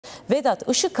Vedat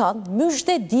Işıkhan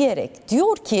müjde diyerek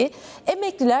diyor ki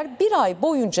emekliler bir ay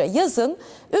boyunca yazın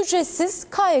ücretsiz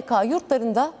KYK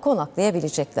yurtlarında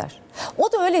konaklayabilecekler.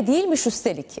 O da öyle değilmiş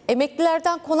üstelik.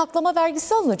 Emeklilerden konaklama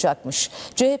vergisi alınacakmış.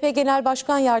 CHP Genel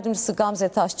Başkan Yardımcısı Gamze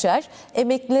Taşçıer,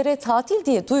 emeklilere tatil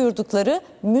diye duyurdukları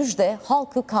müjde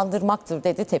halkı kandırmaktır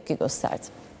dedi, tepki gösterdi.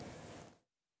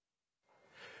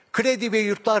 Kredi ve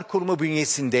Yurtlar Kurumu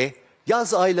bünyesinde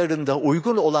yaz aylarında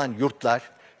uygun olan yurtlar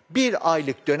bir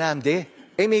aylık dönemde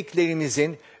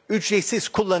emeklilerimizin ücretsiz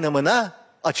kullanımına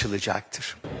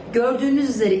açılacaktır. Gördüğünüz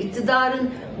üzere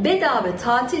iktidarın bedava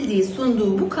tatil diye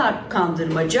sunduğu bu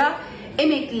kandırmaca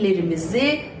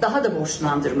emeklilerimizi daha da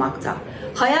borçlandırmakta,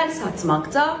 hayal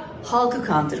satmakta, halkı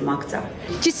kandırmakta.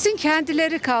 Gitsin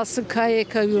kendileri kalsın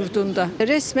KYK yurdunda.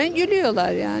 Resmen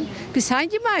gülüyorlar yani. Biz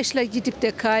hangi maaşla gidip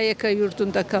de KYK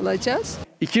yurdunda kalacağız?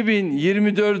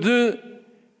 2024'ü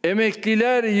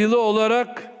emekliler yılı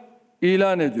olarak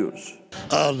ilan ediyoruz.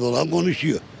 Az olan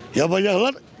konuşuyor.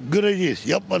 Yapacaklar, göreceğiz.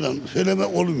 Yapmadan söyleme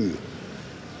olmuyor.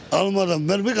 Almadan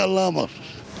vermek Allah'a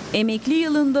mahsus. Emekli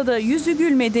yılında da yüzü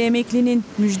gülmedi emeklinin.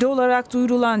 Müjde olarak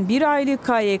duyurulan bir aylık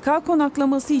KYK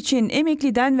konaklaması için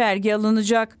emekliden vergi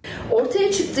alınacak.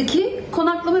 Ortaya çıktı ki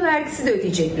konaklama vergisi de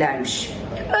ödeyeceklermiş.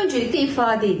 Öncelikle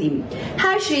ifade edeyim.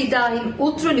 Her şey dahil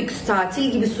ultra lüks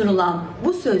tatil gibi sunulan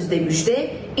bu sözde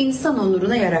müjde insan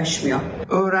onuruna yaraşmıyor.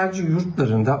 Öğrenci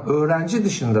yurtlarında öğrenci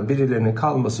dışında birilerinin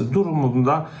kalması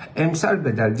durumunda emsal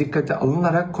bedel dikkate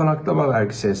alınarak konaklama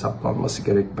vergisi hesaplanması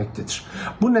gerekmektedir.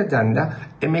 Bu nedenle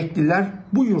emekliler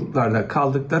bu yurtlarda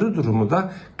kaldıkları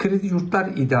durumda Kredi Yurtlar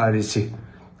İdaresi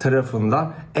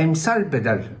tarafından emsal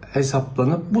bedel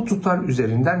hesaplanıp bu tutar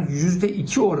üzerinden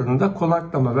 %2 oranında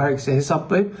konaklama vergisi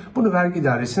hesaplayıp bunu vergi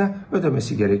dairesine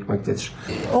ödemesi gerekmektedir.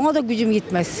 Ona da gücüm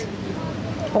gitmez.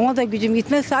 Ona da gücüm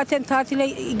gitmez. Zaten tatile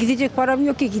gidecek param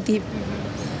yok ki gideyim.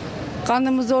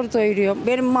 Karnımı zor doyuruyorum.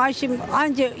 Benim maaşım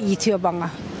anca yetiyor bana.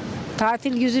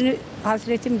 Tatil yüzünü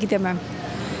hasretim gidemem.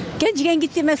 Gençken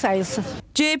gittiğime sayılsın.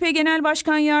 CHP Genel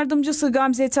Başkan Yardımcısı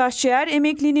Gamze Taşçıer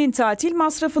emeklinin tatil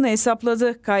masrafını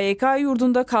hesapladı. KYK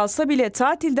yurdunda kalsa bile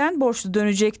tatilden borçlu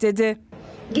dönecek dedi.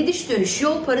 Gidiş dönüş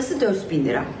yol parası 4.000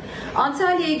 lira.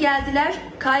 Antalya'ya geldiler,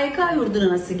 KYK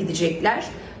yurduna nasıl gidecekler?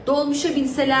 Dolmuşa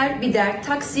binseler bir dert,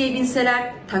 taksiye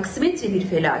binseler taksimetre bir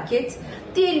felaket.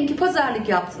 Diyelim ki pazarlık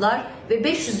yaptılar ve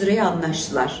 500 liraya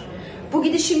anlaştılar. Bu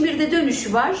gidişin bir de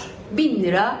dönüşü var, 1000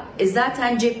 lira.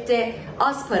 Zaten cepte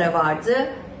az para vardı,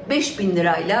 5.000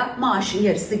 lirayla maaşın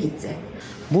yarısı gitti.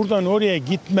 Buradan oraya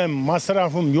gitmem,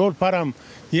 masrafım, yol param,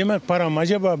 yemek param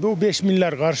acaba bu 5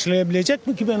 milyar karşılayabilecek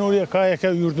mi ki ben oraya KYK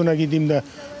yurduna gideyim de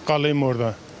kalayım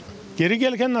orada? Geri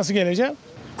gelirken nasıl geleceğim?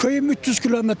 Köyüm 300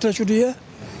 kilometre şuraya.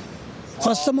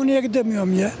 Kastamonu'ya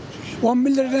gidemiyorum ya. 10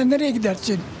 bin liraya nereye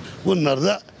gidersin? Bunlar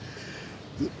da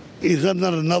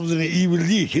insanların nabzını iyi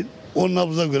bildiği için o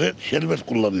nabza göre şerbet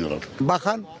kullanıyorlar.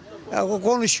 Bakan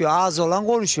konuşuyor, az olan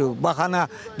konuşuyor. Bakana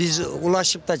biz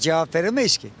ulaşıp da cevap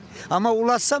veremeyiz ki. Ama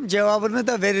ulaşsam cevabını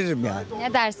da veririm yani.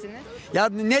 Ne dersiniz? Ya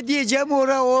ne diyeceğim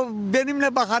o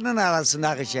benimle bakanın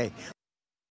arasındaki şey.